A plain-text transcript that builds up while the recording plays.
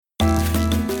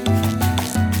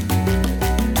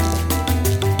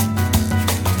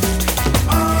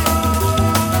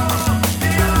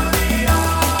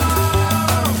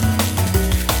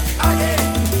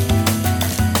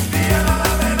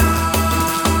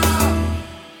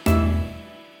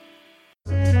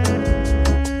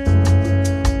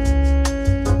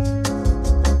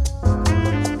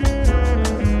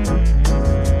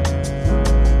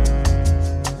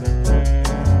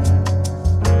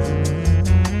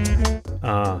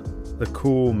the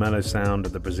cool, mellow sound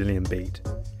of the Brazilian beat.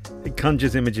 It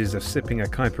conjures images of sipping a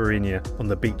caipirinha on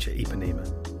the beach at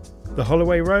Ipanema. The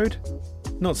Holloway Road?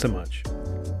 Not so much.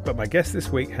 But my guest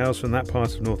this week hails from that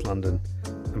part of North London,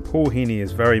 and Paul Heaney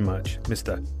is very much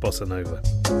Mr. Bossa Nova.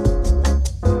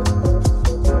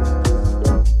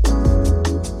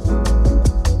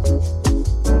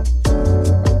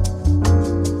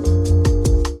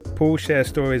 Paul shares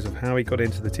stories of how he got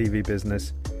into the TV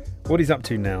business, what he's up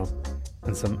to now,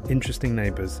 and some interesting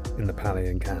neighbours in the Palais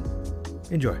and Cannes.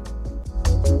 Enjoy.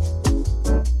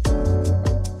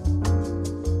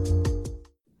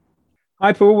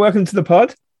 Hi Paul, welcome to the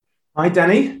pod. Hi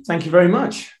Danny, thank you very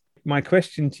much. My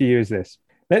question to you is this.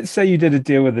 Let's say you did a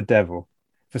deal with the devil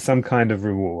for some kind of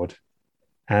reward.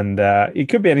 And it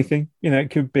could be anything. It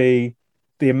could be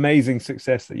the amazing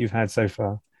success that you've had so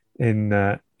far in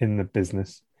the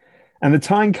business. And the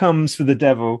time comes for the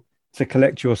devil to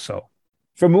collect your soul.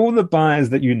 From all the buyers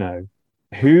that you know,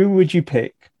 who would you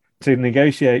pick to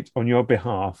negotiate on your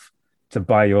behalf to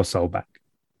buy your soul back?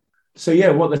 So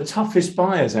what the toughest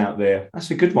buyers out there?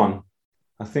 That's a good one.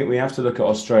 I think we have to look at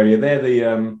Australia.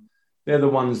 They're the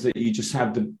ones that you just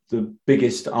have the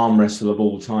biggest arm wrestle of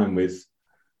all time with.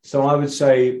 So I would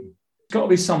say it's got to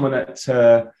be someone at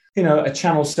a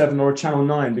Channel 7 or a Channel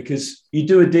 9, because you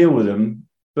do a deal with them,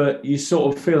 but you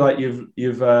sort of feel like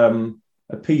you've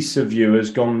a piece of you has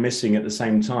gone missing at the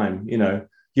same time.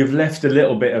 You've left a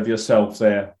little bit of yourself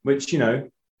there, which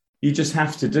you just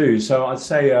have to do. So I'd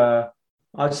say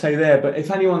there. But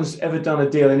if anyone's ever done a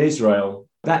deal in Israel,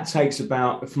 that takes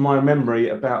about, from my memory,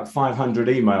 about 500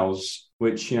 emails,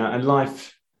 which and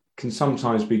life can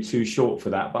sometimes be too short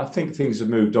for that. But I think things have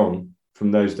moved on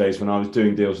from those days when I was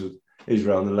doing deals with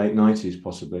Israel in the late 90s,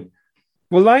 possibly.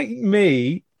 Well, like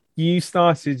me, you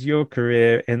started your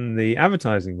career in the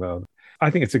advertising world. I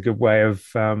think it's a good way of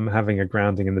having a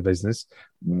grounding in the business.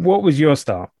 What was your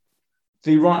start?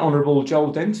 The Right Honourable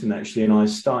Joel Denton, actually, and I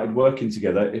started working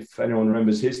together, if anyone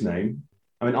remembers his name.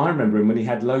 I mean, I remember him when he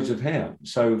had loads of hair.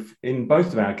 So in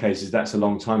both of our cases, that's a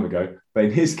long time ago. But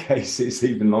in his case, it's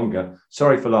even longer.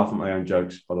 Sorry for laughing at my own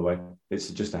jokes, by the way.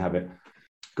 It's just a habit.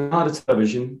 Granada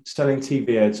Television, selling TV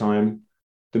airtime,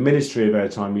 the Ministry of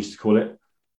Airtime, we used to call it.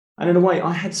 And in a way,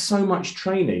 I had so much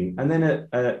training. And then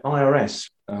at IRS,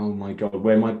 oh my God,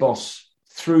 where my boss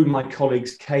threw my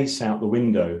colleague's case out the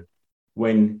window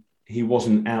when he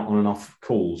wasn't out on enough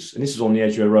calls. And this was on the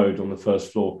Edgware Road on the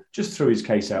first floor, just threw his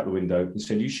case out the window and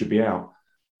said, you should be out.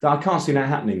 I can't see that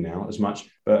happening now as much.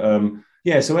 But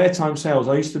so airtime sales,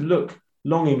 I used to look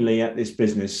longingly at this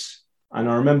business. And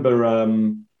I remember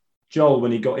Joel,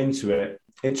 when he got into it,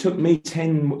 it took me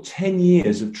 10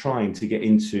 years of trying to get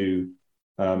into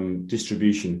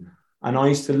distribution. And I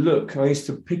used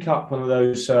to pick up one of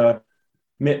those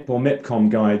MIP or MIPCOM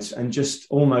guides and just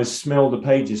almost smell the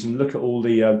pages and look at all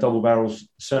the double barrel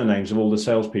surnames of all the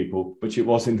salespeople, which it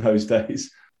was in those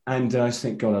days. And I just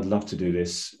think, God, I'd love to do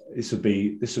this. This would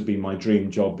be my dream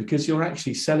job, because you're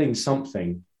actually selling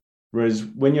something. Whereas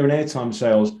when you're in airtime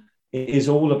sales, it is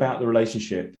all about the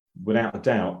relationship, without a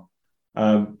doubt.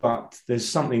 But there's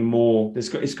something more.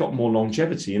 It's got more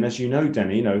longevity. And as you know,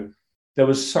 Danny, there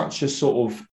was such a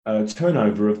sort of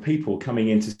turnover of people coming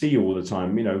in to see you all the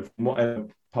time, from whatever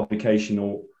publication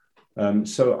or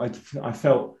so I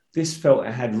felt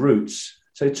it had roots.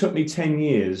 So it took me 10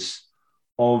 years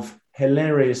of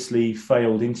hilariously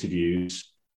failed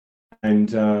interviews and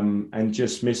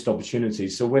just missed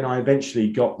opportunities. So when I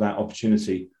eventually got that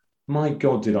opportunity, my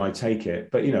God, did I take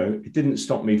it. But it didn't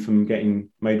stop me from getting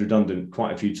made redundant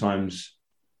quite a few times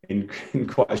in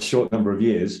quite a short number of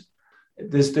years.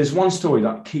 There's one story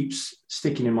that keeps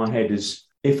sticking in my head, is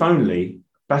if only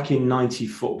back in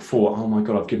 94, oh my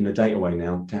God, I've given the date away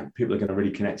now. Damn, people are going to really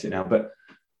connect it now. But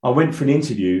I went for an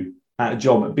interview at a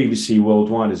job at BBC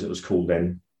Worldwide, as it was called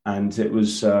then. And it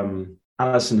was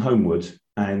Alison Homewood,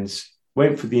 and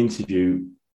went for the interview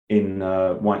in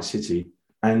White City.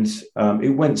 And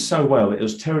it went so well. It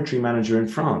was territory manager in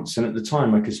France. And at the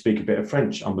time, I could speak a bit of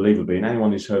French, unbelievably. And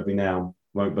anyone who's heard me now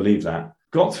won't believe that.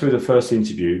 Got through the first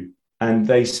interview. And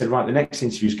they said, right, the next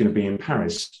interview is going to be in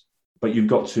Paris, but you've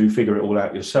got to figure it all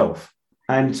out yourself.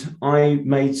 And I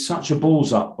made such a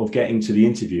balls up of getting to the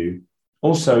interview.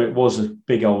 Also, it was a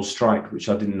big old strike, which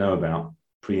I didn't know about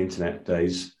pre-internet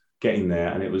days, getting there.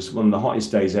 And it was one of the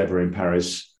hottest days ever in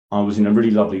Paris. I was in a really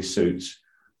lovely suit.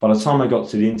 By the time I got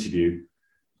to the interview,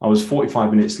 I was 45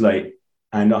 minutes late,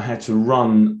 and I had to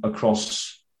run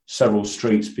across several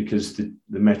streets because the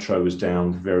metro was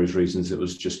down for various reasons. It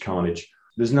was just carnage.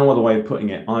 There's no other way of putting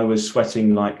it. I was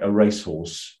sweating like a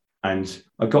racehorse, and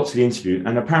I got to the interview.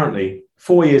 And apparently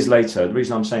 4 years later, the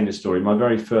reason I'm saying this story, my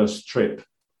very first trip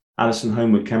Alison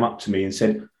Homewood came up to me and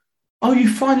said, "Oh, you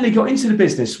finally got into the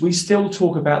business. We still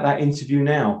talk about that interview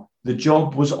now. The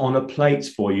job was on a plate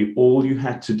for you. All you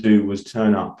had to do was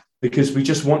turn up because we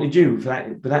just wanted you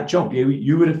for that job.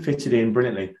 You would have fitted in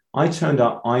brilliantly." I turned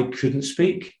up. I couldn't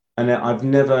speak. And I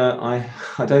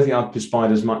don't think I've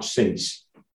perspired as much since.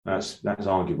 That's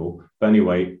arguable. But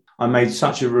anyway, I made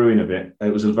such a ruin of it.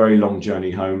 It was a very long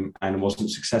journey home and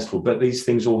wasn't successful. But these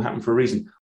things all happen for a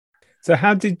reason. So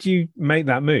how did you make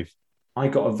that move? I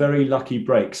got a very lucky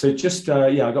break. So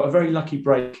I got a very lucky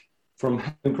break from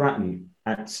Helen Grattan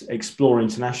at Explore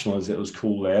International, as it was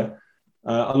called there.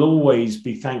 I'll always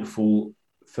be thankful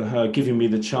for her giving me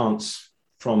the chance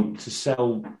to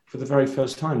sell for the very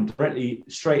first time directly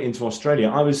straight into Australia.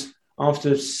 I was,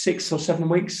 after 6 or 7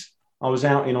 weeks, I was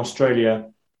out in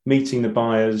Australia meeting the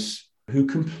buyers who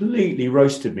completely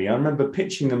roasted me. I remember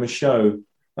pitching them a show.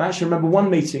 I actually remember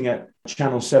one meeting at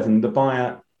Channel 7, the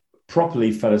buyer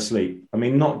properly fell asleep. I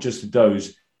mean, not just a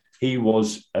doze, he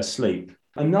was asleep.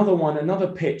 Another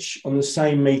pitch on the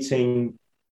same meeting,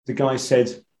 the guy said,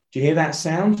 "Do you hear that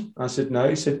sound?" I said, "No."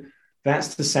 He said,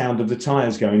 "That's the sound of the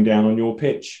tyres going down on your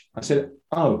pitch." I said,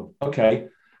 "Oh, okay."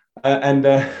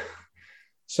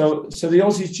 So the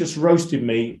Aussies just roasted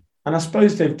me. And I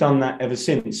suppose they've done that ever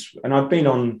since. And I've been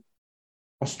on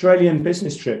Australian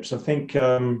business trips. I think,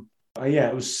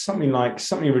 it was something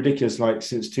ridiculous, like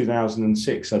since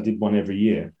 2006, I did one every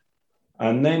year.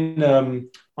 And then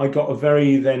I got a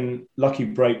very lucky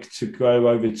break to go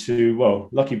over to,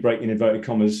 lucky break in inverted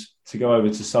commas, to go over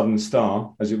to Southern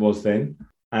Star, as it was then.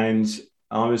 And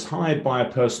I was hired by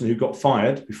a person who got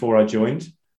fired before I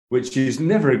joined, which is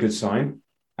never a good sign.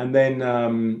 And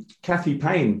then Kathy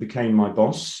Payne became my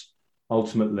boss,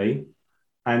 ultimately.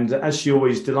 And as she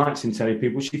always delights in telling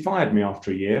people, she fired me after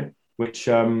a year, which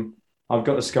I've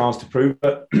got the scars to prove.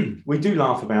 But we do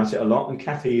laugh about it a lot. And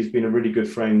Kathy has been a really good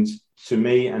friend to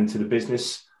me and to the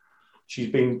business. She's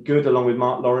been good, along with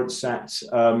Mark Lawrence, at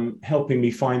helping me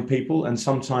find people. And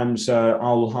sometimes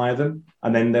I'll hire them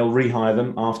and then they'll rehire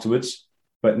them afterwards.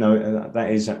 But no, that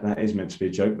is meant to be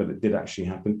a joke, but it did actually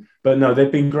happen. But no,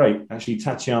 they've been great. Actually,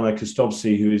 Tatiana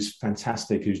Kostovsky, who is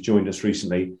fantastic, who's joined us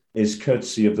recently, is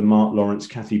courtesy of the Mark Lawrence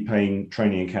Kathy Payne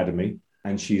Training Academy.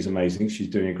 And she's amazing. She's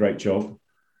doing a great job.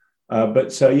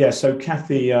 So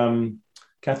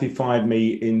Kathy fired me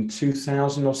in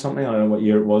 2000 or something. I don't know what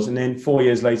year it was. And then 4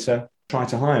 years later, tried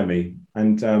to hire me.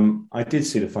 And I did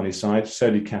see the funny side. So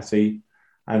did Kathy.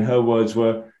 And her words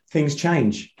were, "Things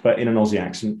change," but in an Aussie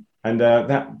accent. And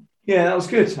that was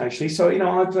good, actually. So,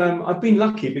 I've been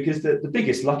lucky because the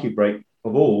biggest lucky break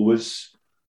of all was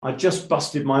I just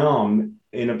busted my arm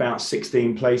in about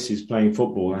 16 places playing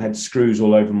football. I had screws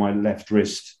all over my left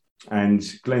wrist. And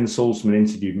Glenn Salzman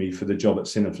interviewed me for the job at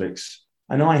Cineflix.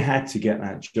 And I had to get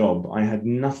that job. I had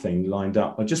nothing lined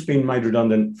up. I'd just been made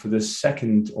redundant for the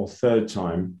second or third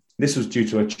time. This was due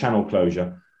to a channel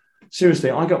closure.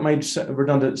 Seriously, I got made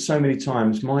redundant so many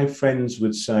times. My friends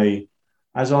would say,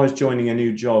 as I was joining a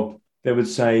new job, they would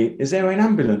say, "Is there an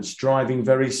ambulance driving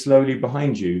very slowly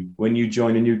behind you when you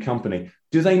join a new company?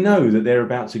 Do they know that they're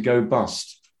about to go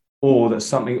bust or that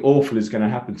something awful is going to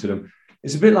happen to them?"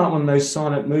 It's a bit like one of those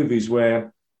silent movies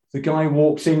where the guy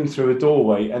walks in through a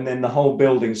doorway and then the whole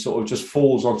building sort of just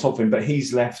falls on top of him, but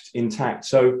he's left intact.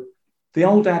 So the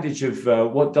old adage of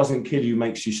what doesn't kill you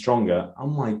makes you stronger. Oh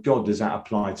my God, does that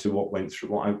apply to what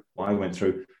I went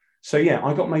through? So yeah,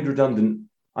 I got made redundant.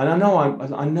 And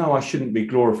I know I shouldn't be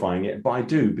glorifying it, but I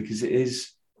do, because it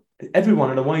is,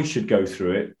 everyone in a way should go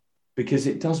through it because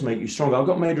it does make you stronger. I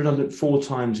got made redundant 4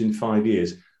 times in 5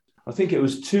 years. I think it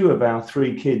was 2 of our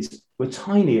 3 kids were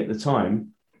tiny at the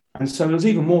time. And so there was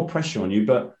even more pressure on you,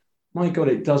 but my God,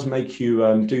 it does make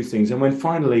you do things. And when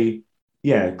finally,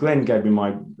 Glenn gave me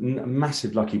my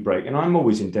massive lucky break, and I'm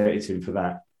always indebted to him for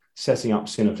that, setting up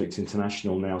Cineflix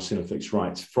International, now Cineflix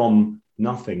Rights, from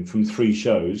nothing, from 3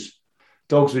 shows.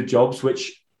 Dogs with Jobs,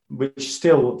 which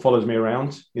still follows me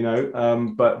around,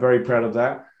 but very proud of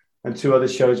that. And 2 other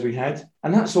shows we had.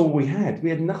 And that's all we had. We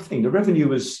had nothing. The revenue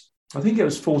was, I think it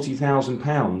was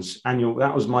 £40,000 annual.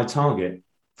 That was my target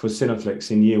for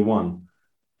Cineflix in year 1.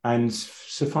 And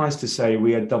suffice to say,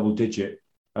 we had double-digit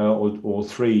or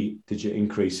 3-digit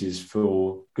increases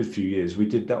for a good few years.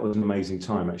 That was an amazing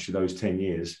time, actually, those 10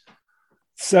 years.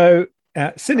 So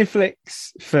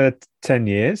Cineflix for 10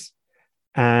 years.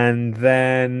 And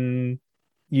then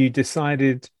you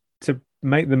decided to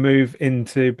make the move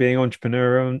into being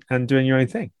entrepreneurial and doing your own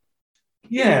thing.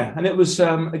 Yeah. And it was,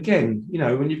 again,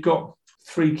 when you've got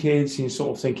 3 kids, you're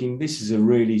sort of thinking, this is a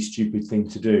really stupid thing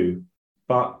to do.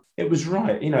 But it was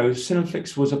right.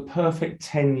 Cineflix was a perfect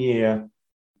 10-year,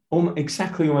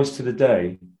 exactly almost to the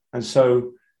day. And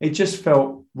so it just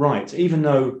felt right, even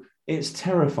though it's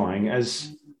terrifying,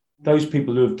 as those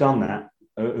people who have done that,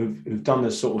 who've done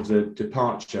the sort of the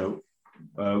departure,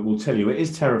 will tell you. It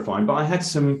is terrifying, but I had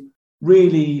some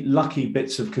really lucky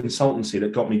bits of consultancy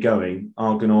that got me going.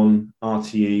 Argonon,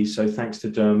 RTE. So thanks to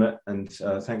Dermot and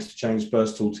thanks to James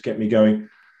Burstall to get me going.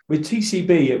 With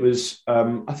TCB, it was,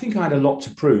 I think I had a lot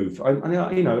to prove.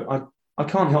 I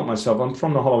can't help myself. I'm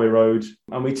from the Holloway Road,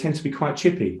 and we tend to be quite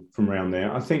chippy from around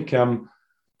there. I think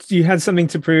you had something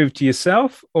to prove to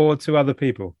yourself or to other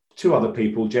people? To other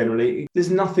people, generally.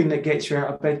 There's nothing that gets you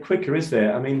out of bed quicker, is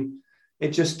there? I mean, it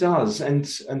just does. And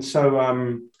so,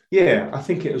 I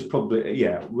think it was probably,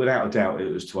 without a doubt,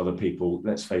 it was to other people.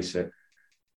 Let's face it.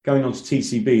 Going on to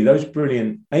TCB, those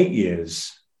brilliant 8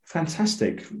 years,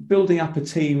 fantastic. Building up a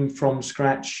team from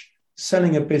scratch,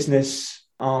 selling a business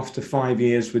after 5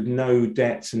 years with no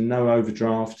debts and no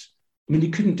overdraft. I mean,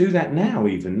 you couldn't do that now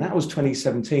even. That was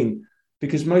 2017,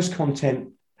 because most content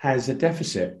has a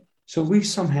deficit. So we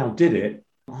somehow did it.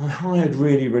 I hired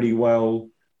really, really well.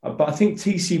 But I think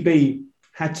TCB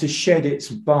had to shed its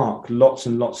bark lots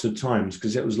and lots of times,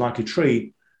 because it was like a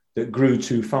tree that grew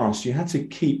too fast. You had to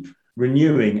keep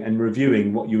renewing and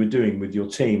reviewing what you were doing with your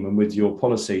team and with your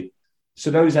policy.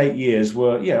 So those 8 years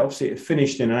were, obviously it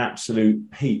finished in an absolute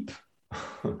heap.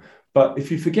 But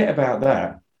if you forget about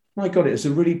that, my God, it was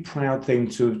a really proud thing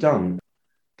to have done.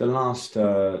 The last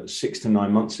 6 to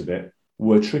 9 months of it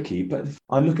were tricky. But if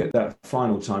I look at that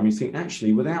final time, you think,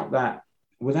 actually, without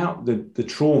the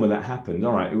trauma that happened,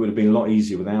 all right, it would have been a lot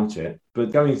easier without it.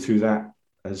 But going through that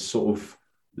has sort of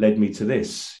led me to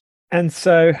this. And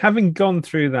so, having gone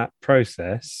through that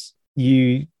process,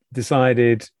 you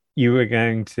decided you were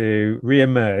going to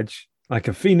re-emerge like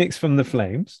a phoenix from the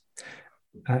flames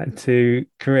to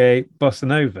create Bossa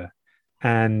Nova.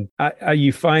 And are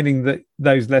you finding that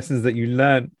those lessons that you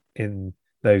learned in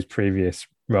those previous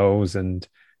roles and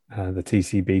the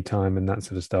TCB time and that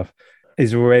sort of stuff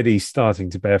is already starting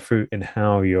to bear fruit in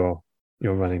how you're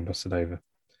running Bossa Nova?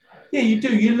 Yeah, you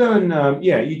do. You learn.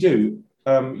 You do.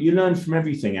 You learn from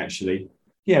everything, actually.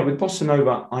 Yeah, with Bossa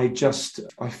Nova,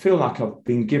 I feel like I've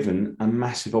been given a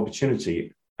massive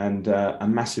opportunity and a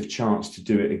massive chance to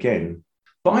do it again.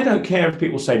 But I don't care if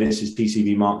people say this is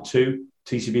TCB Mark II.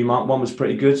 TCB Mark I was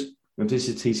pretty good. If this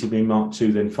is TCB Mark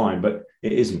II, then fine, but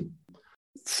it isn't.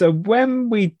 So when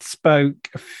we spoke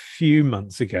a few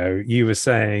months ago, you were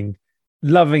saying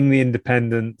loving the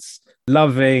independence,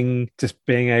 loving just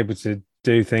being able to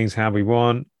do things how we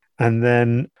want. And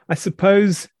then I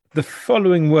suppose the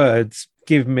following words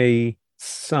give me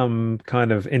some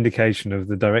kind of indication of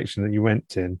the direction that you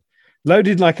went in.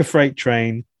 Loaded like a freight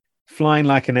train, flying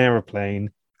like an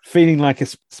aeroplane, feeling like a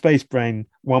space brain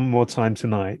one more time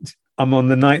tonight. I'm on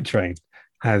the night train,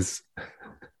 as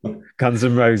Guns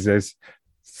N' Roses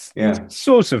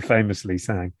sort of famously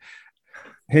sang.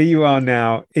 Here you are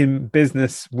now in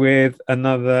business with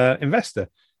another investor.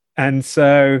 And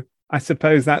so I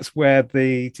suppose that's where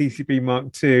the TCB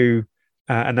Mark II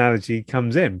analogy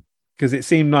comes in, because it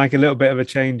seemed like a little bit of a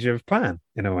change of plan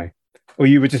in a way. Or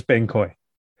you were just being coy?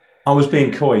 I was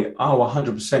being coy.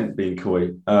 100% being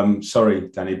coy. Sorry,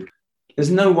 Danny. There's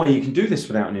no way you can do this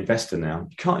without an investor now.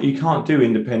 You can't do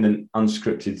independent,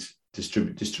 unscripted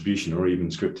distribution, or even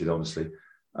scripted, obviously.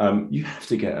 You have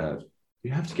to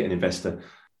get an investor.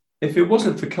 If it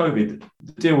wasn't for COVID,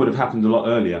 the deal would have happened a lot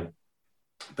earlier,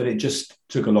 but it just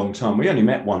took a long time. We only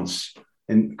met once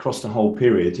across the whole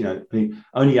period. We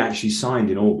only actually signed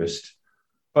in August.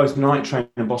 Both Night Train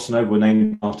and Bossa Nova were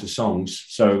named after songs,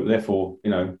 so therefore,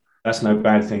 that's no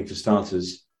bad thing for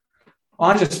starters.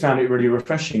 I just found it really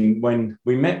refreshing when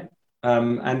we met,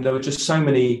 and there were just so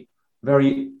many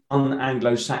very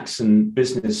un-Anglo-Saxon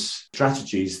business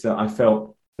strategies that I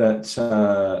felt that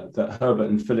Herbert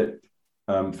and Philip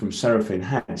from Seraphim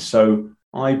had. So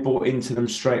I bought into them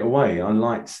straight away. I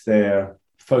liked their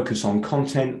focus on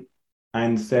content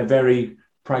and their very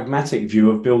pragmatic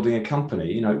view of building a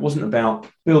company. It wasn't about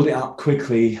build it up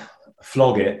quickly,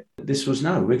 flog it. This was,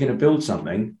 no, we're going to build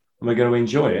something and we're going to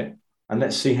enjoy it. And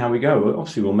let's see how we go.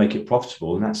 Obviously, we'll make it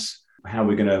profitable, and that's how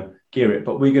we're going to gear it.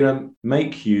 But we're going to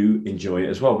make you enjoy it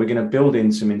as well. We're going to build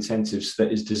in some incentives that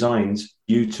is designed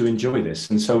you to enjoy this.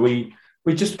 And so we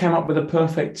just came up with a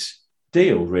perfect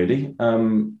deal, really.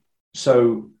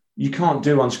 So you can't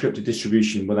do unscripted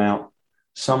distribution without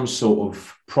some sort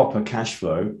of proper cash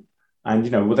flow,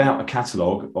 and without a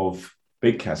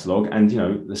big catalogue. And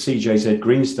the CJZ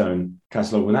Greenstone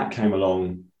catalogue, when that came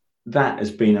along, that has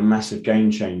been a massive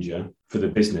game changer for the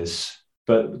business.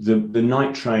 But the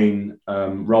Night Train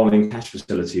rolling cash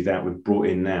facility that we've brought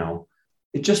in now,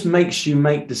 it just makes you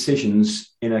make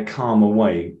decisions in a calmer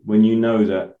way when you know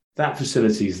that that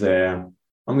facility's there.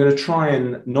 I'm going to try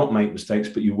and not make mistakes,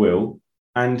 but you will.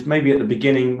 And maybe at the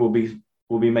beginning,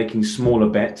 we'll be making smaller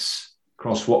bets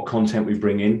across what content we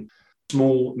bring in,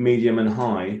 small, medium, and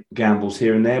high gambles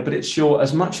here and there. But it's sure,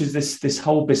 as much as this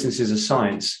whole business is a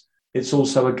science, it's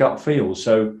also a gut feel.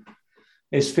 So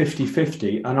it's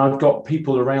 50-50. And I've got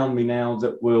people around me now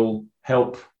that will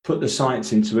help put the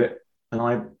science into it. And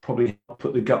I probably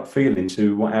put the gut feel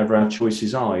into whatever our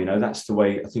choices are. You know, that's the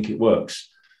way I think it works.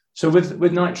 So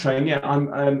with Night Train, yeah,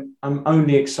 I'm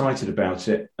only excited about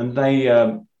it. And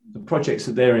the projects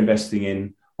that they're investing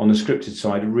in on the scripted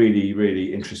side are really,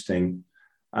 really interesting.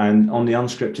 And on the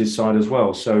unscripted side as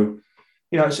well. So,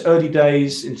 you know, it's early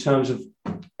days in terms of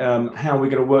how we're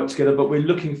going to work together, but we're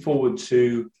looking forward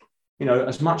to, you know,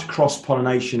 as much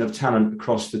cross-pollination of talent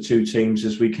across the two teams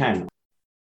as we can.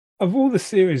 Of all the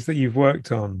series that you've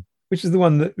worked on, which is the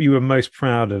one that you were most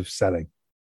proud of selling?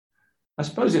 I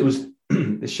suppose it was,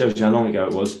 this shows you how long ago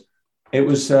it was. It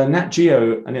was Nat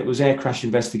Geo, and it was Air Crash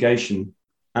Investigation.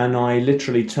 And I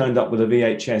literally turned up with a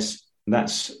VHS.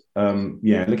 That's,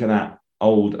 look at that.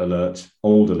 Old alert,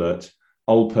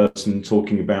 old person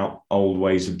talking about old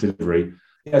ways of delivery.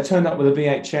 Yeah, I turned up with a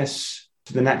VHS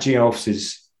to the Nat Geo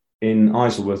offices in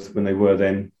Isleworth when they were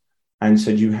then and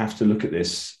said, you have to look at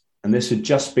this. And this had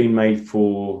just been made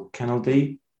for Canal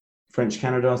D, French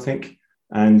Canada, I think.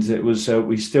 And it was,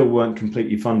 we still weren't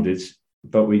completely funded,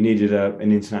 but we needed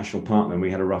an international partner.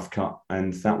 We had a rough cut.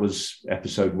 And that was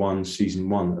episode 1, season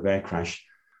 1 of Air Crash.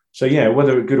 So, yeah,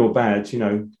 whether good or bad, you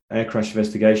know, Air Crash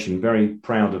Investigation, very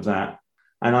proud of that.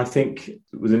 And I think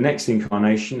with the next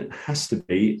incarnation, it has to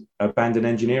be Abandoned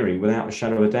Engineering, without a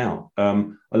shadow of a doubt,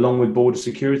 along with Border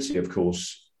Security, of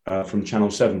course, from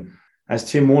Channel 7. As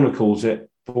Tim Warner calls it,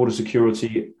 Border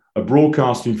Security, a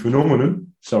broadcasting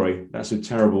phenomenon. Sorry, that's a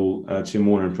terrible Tim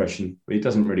Warner impression, but it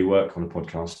doesn't really work on a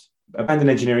podcast. Abandoned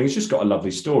Engineering has just got a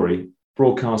lovely story.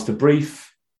 Broadcaster brief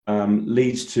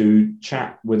leads to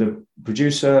chat with a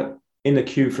producer in the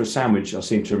queue for a sandwich, I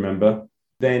seem to remember.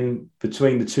 Then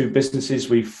between the two businesses,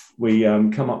 we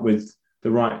come up with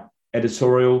the right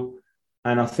editorial.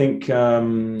 And I think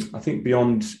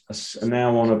Beyond are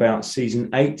now on about season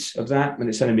 8 of that, and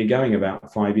it's only been going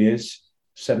about 5 years,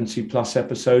 70 plus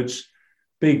episodes.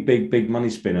 Big money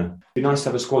spinner. It'd be nice to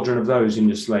have a squadron of those in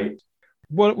your slate.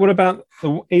 What about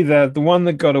either the one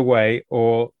that got away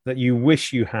or that you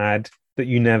wish you had that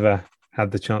you never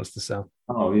had the chance to sell?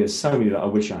 Oh, yeah, so many that I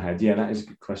wish I had. Yeah, that is a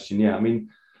good question. Yeah, I mean,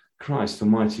 Christ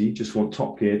almighty, you just want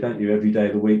Top Gear, don't you, every day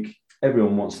of the week?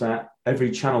 Everyone wants that.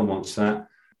 Every channel wants that.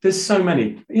 There's so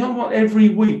many. You know what? Every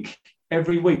week,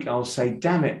 I'll say,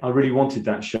 damn it, I really wanted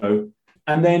that show.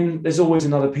 And then there's always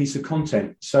another piece of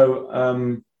content.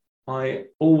 So I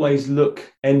always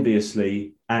look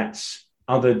enviously at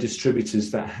other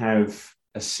distributors that have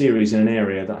a series in an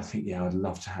area that I think, yeah, I'd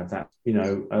love to have that, you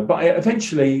know. But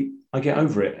eventually I get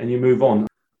over it and you move on.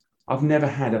 I've never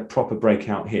had a proper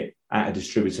breakout hit at a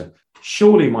distributor.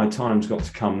 Surely my time's got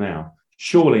to come now.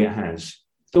 Surely it has.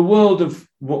 The world of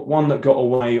one that got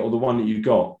away or the one that you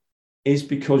got is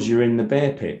because you're in the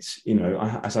bear pit, you know,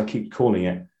 as I keep calling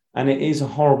it. And it is a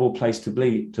horrible place to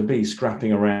be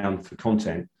scrapping around for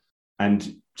content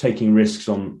and taking risks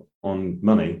on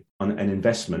money and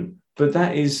investment. But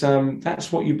that is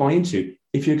that's what you buy into.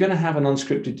 If you're going to have an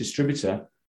unscripted distributor,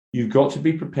 you've got to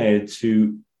be prepared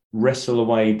to wrestle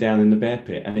away down in the bear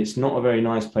pit. And it's not a very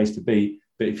nice place to be.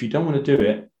 But if you don't want to do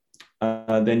it,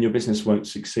 then your business won't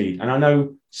succeed. And I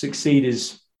know succeed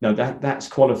is, no, that's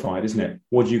qualified, isn't it?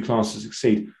 What do you class as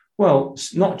succeed? Well,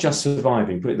 it's not just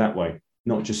surviving, put it that way,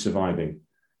 not just surviving.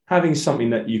 Having something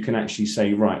that you can actually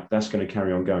say, right, that's going to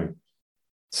carry on going.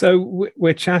 So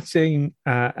we're chatting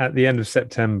at the end of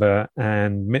September,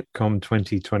 and MIPCOM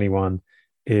 2021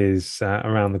 is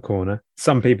around the corner.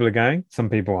 Some people are going, some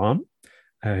people aren't,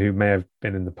 who may have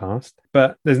been in the past.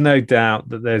 But there's no doubt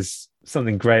that there's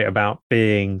something great about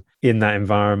being in that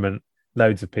environment,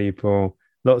 loads of people,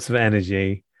 lots of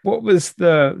energy. What was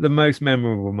the most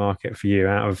memorable market for you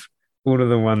out of all of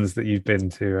the ones that you've been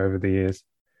to over the years?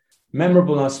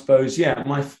 Memorable, I suppose, yeah.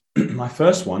 My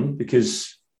first one,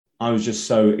 because I was just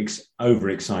so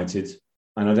overexcited,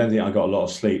 and I don't think I got a lot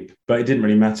of sleep, but it didn't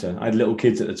really matter. I had little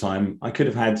kids at the time. I could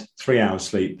have had 3 hours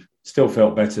sleep, still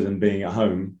felt better than being at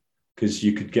home because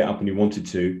you could get up when you wanted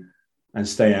to and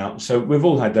stay out. So we've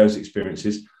all had those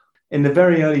experiences. In the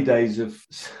very early days of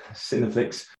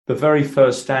Cineflix, the very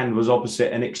first stand was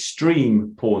opposite an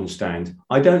extreme porn stand.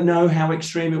 I don't know how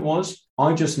extreme it was.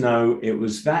 I just know it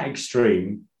was that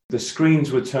extreme. The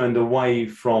screens were turned away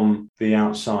from the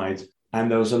outside, and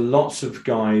there was lots of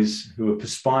guys who were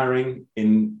perspiring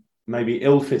in maybe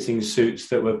ill-fitting suits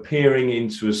that were peering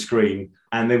into a screen.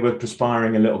 and they were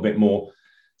perspiring a little bit more.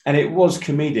 And it was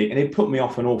comedic, and it put me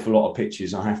off an awful lot of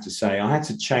pitches, I have to say. I had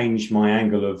to change my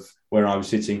angle of where I was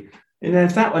sitting. And then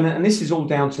that one, and this is all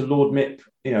down to Lord Mip,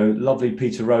 lovely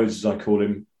Peter Rhodes, as I call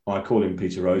him. Well, I call him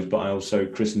Peter Rhodes, but I also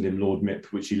christened him Lord Mip,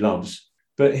 which he loves.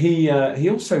 But he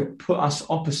also put us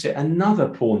opposite another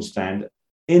porn stand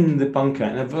in the bunker.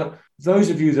 And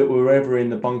those of you that were ever in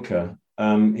the bunker,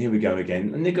 here we go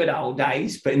again, in the good old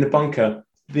days, but in the bunker,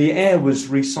 the air was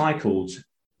recycled.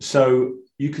 So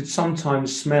you could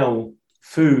sometimes smell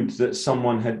food that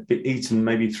someone had eaten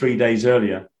maybe 3 days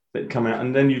earlier that come out.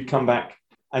 And then you'd come back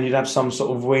and you'd have some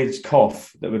sort of weird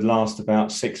cough that would last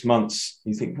about 6 months.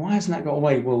 You think, why hasn't that got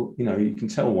away? Well, you can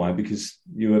tell why, because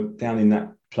you were down in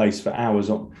that place for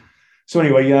hours. So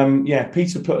anyway,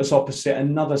 Peter put us opposite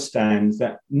another stand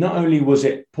that not only was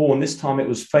it porn, this time it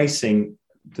was facing,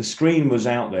 the screen was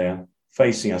out there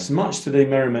facing us, much to the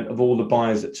merriment of all the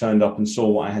buyers that turned up and saw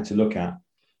what I had to look at.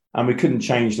 And we couldn't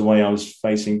change the way I was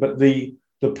facing. But the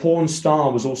porn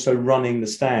star was also running the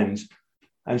stand,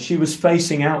 and she was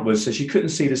facing outwards, so she couldn't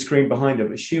see the screen behind her,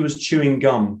 but she was chewing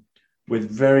gum with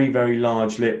very, very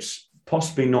large lips,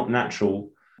 possibly not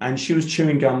natural. And she was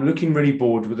chewing gum, looking really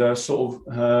bored, with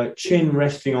her chin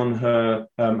resting on her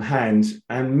hand.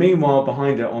 And meanwhile,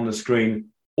 behind her on the screen,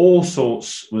 all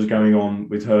sorts was going on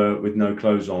with her with no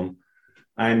clothes on.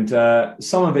 And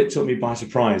some of it took me by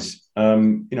surprise.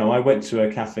 I went to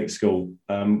a Catholic school,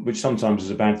 which sometimes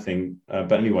is a bad thing.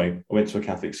 But anyway, I went to a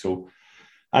Catholic school,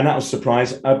 and that was a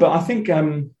surprise. But I think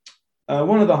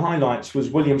one of the highlights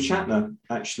was William Shatner,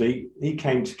 actually. He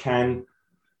came to Cannes.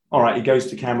 All right, he goes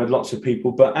to Cannes with lots of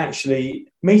people, but actually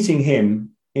meeting him,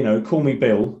 call me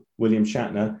Bill, William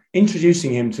Shatner,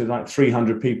 introducing him to like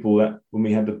 300 people when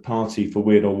we had the party for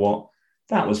Weird or What,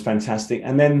 that was fantastic.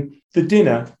 And then the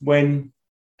dinner, when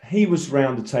he was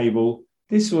round the table,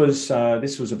 this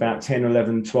was about 10,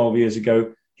 11, 12 years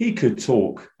ago. He could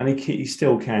talk, and he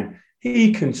still can.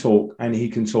 He can talk, and he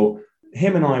can talk.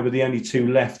 Him and I were the only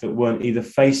two left that weren't either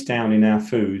face down in our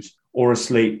food or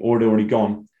asleep or had already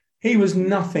gone. He was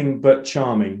nothing but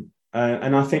charming,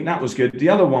 and I think that was good. The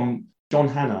other one, John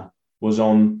Hannah, was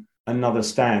on another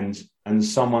stand, and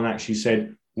someone actually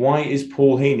said, "Why is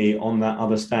Paul Heaney on that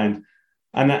other stand?"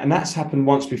 And that's happened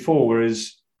once before,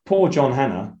 whereas poor John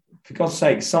Hannah, for God's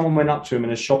sake, someone went up to him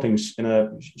in a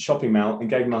shopping mall and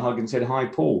gave him a hug and said, "Hi,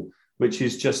 Paul," which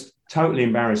is just totally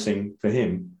embarrassing for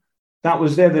him.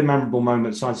 They're the memorable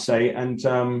moments, I'd say. And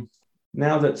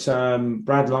now that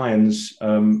Brad Lyons,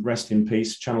 rest in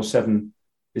peace, Channel 7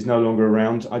 is no longer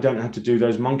around, I don't have to do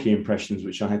those monkey impressions,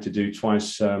 which I had to do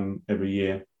twice every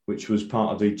year, which was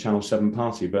part of the Channel 7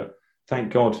 party. But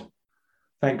thank God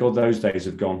those days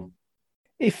have gone.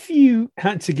 If you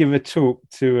had to give a talk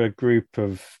to a group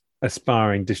of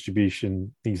aspiring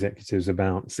distribution executives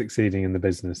about succeeding in the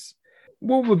business,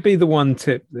 what would be the one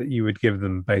tip that you would give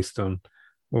them based on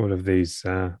all of these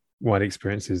wide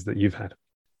experiences that you've had?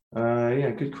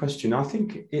 Good question. I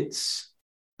think it's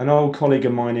an old colleague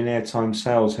of mine in airtime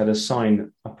sales had a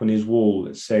sign up on his wall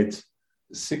that said,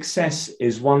 "Success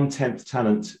is 1/10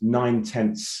 talent,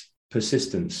 9/10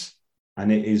 persistence."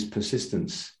 And it is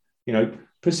persistence.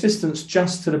 Persistence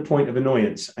just to the point of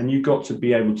annoyance. And you've got to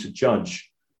be able to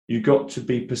judge. You've got to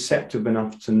be perceptive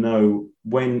enough to know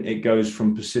when it goes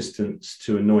from persistence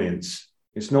to annoyance.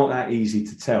 It's not that easy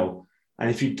to tell. And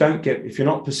if you're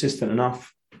not persistent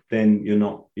enough, then you're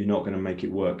not going to make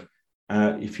it work.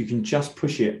 If you can just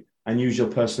push it and use your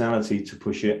personality to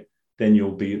push it, then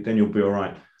you'll be all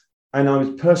right. And I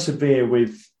would persevere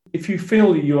with, if you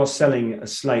feel that you are selling a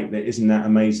slate that isn't that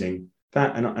amazing,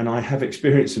 and I have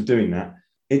experience of doing that,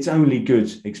 it's only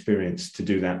good experience to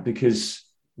do that, because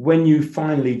when you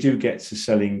finally do get to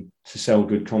sell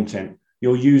good content,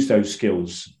 you'll use those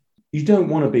skills. You don't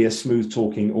want to be a smooth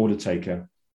talking order taker,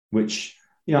 which,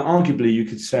 arguably you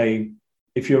could say,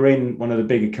 if you're in one of the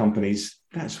bigger companies,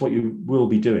 that's what you will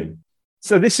be doing.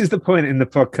 So this is the point in the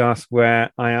podcast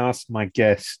where I ask my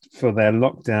guest for their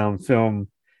lockdown film,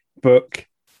 book,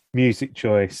 music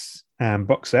choice, and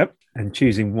box set, and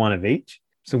choosing one of each.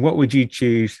 So what would you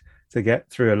choose to get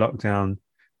through a lockdown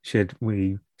should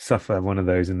we suffer one of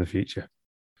those in the future?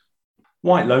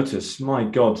 White Lotus, my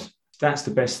God, that's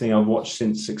the best thing I've watched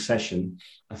since Succession.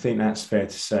 I think that's fair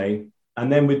to say.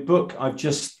 And then with book, I've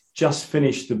just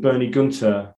finished the Bernie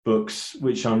Gunter books,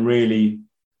 which I'm really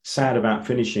sad about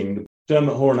finishing.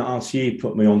 Dermot Horan at RTE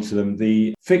put me onto them.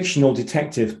 The fictional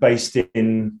detective based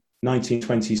in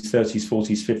 1920s, 30s,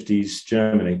 40s, 50s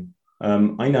Germany.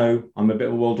 I know I'm a bit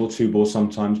of a World War II bore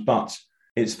sometimes, but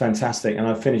it's fantastic. And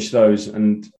I've finished those,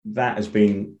 and that has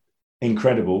been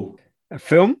incredible. A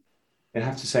film? I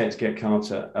have to say it's Get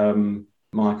Carter.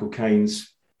 Michael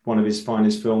Caine's one of his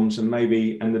finest films, and one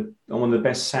of the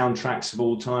best soundtracks of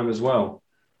all time as well,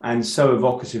 and so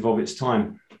evocative of its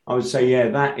time. I would say, yeah,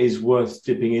 that is worth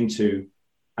dipping into,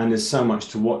 and there's so much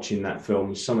to watch in that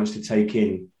film, so much to take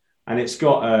in, and it's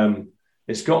got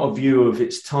a view of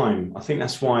its time. I think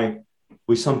that's why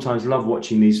we sometimes love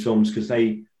watching these films, because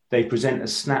they present a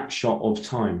snapshot of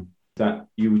time that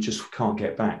you just can't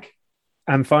get back.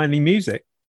 And finally, music.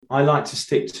 I like to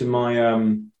stick to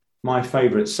my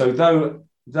favourites. So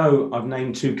though I've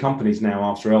named two companies now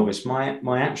after Elvis,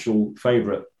 my actual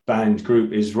favourite band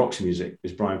group is Roxy Music,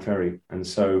 is Brian Ferry, and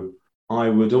so I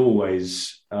would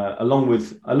always, along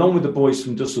with the boys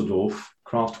from Dusseldorf,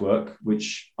 Kraftwerk,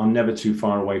 which I'm never too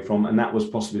far away from, and that was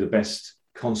possibly the best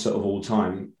concert of all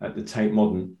time at the Tate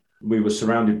Modern. We were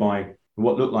surrounded by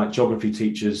what looked like geography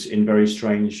teachers in very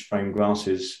strange framed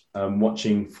glasses,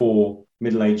 watching four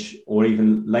middle-aged or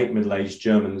even late middle-aged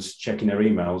Germans checking their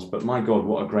emails. But my God,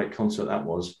 what a great concert that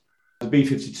was. The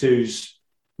B-52s,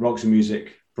 Roxy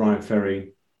Music, Brian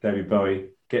Ferry, David Bowie,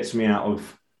 gets me out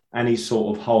of any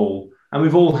sort of hole. And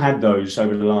we've all had those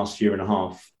over the last year and a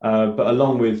half. But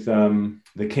along with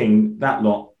The King, that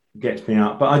lot gets me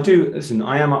out. But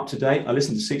I am up to date. I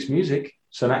listen to Six Music,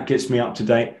 so that gets me up to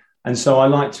date. And so I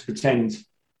like to pretend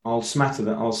I'll scatter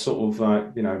that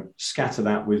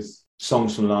with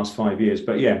songs from the last 5 years.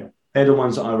 But yeah, they're the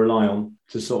ones that I rely on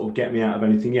to sort of get me out of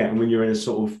anything. Yeah, and when you're in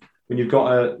when you've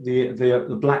got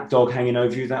the black dog hanging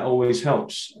over you, that always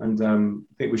helps. And I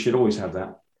think we should always have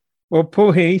that. Well,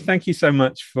 Paul He, thank you so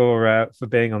much for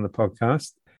being on the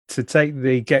podcast. To take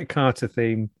the Get Carter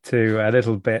theme to a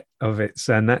little bit of its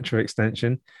natural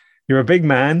extension, you're a big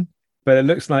man, but it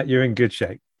looks like you're in good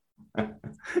shape.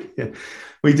 Yeah.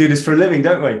 We do this for a living,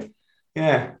 don't we?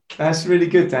 Yeah, that's really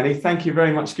good, Danny. Thank you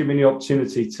very much for giving me the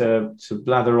opportunity to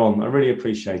blather on. I really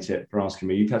appreciate it for asking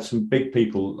me. You've had some big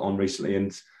people on recently,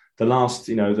 and the last,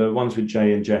 the ones with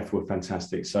Jay and Jeff were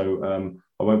fantastic. So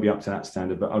I won't be up to that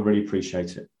standard, but I really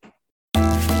appreciate it.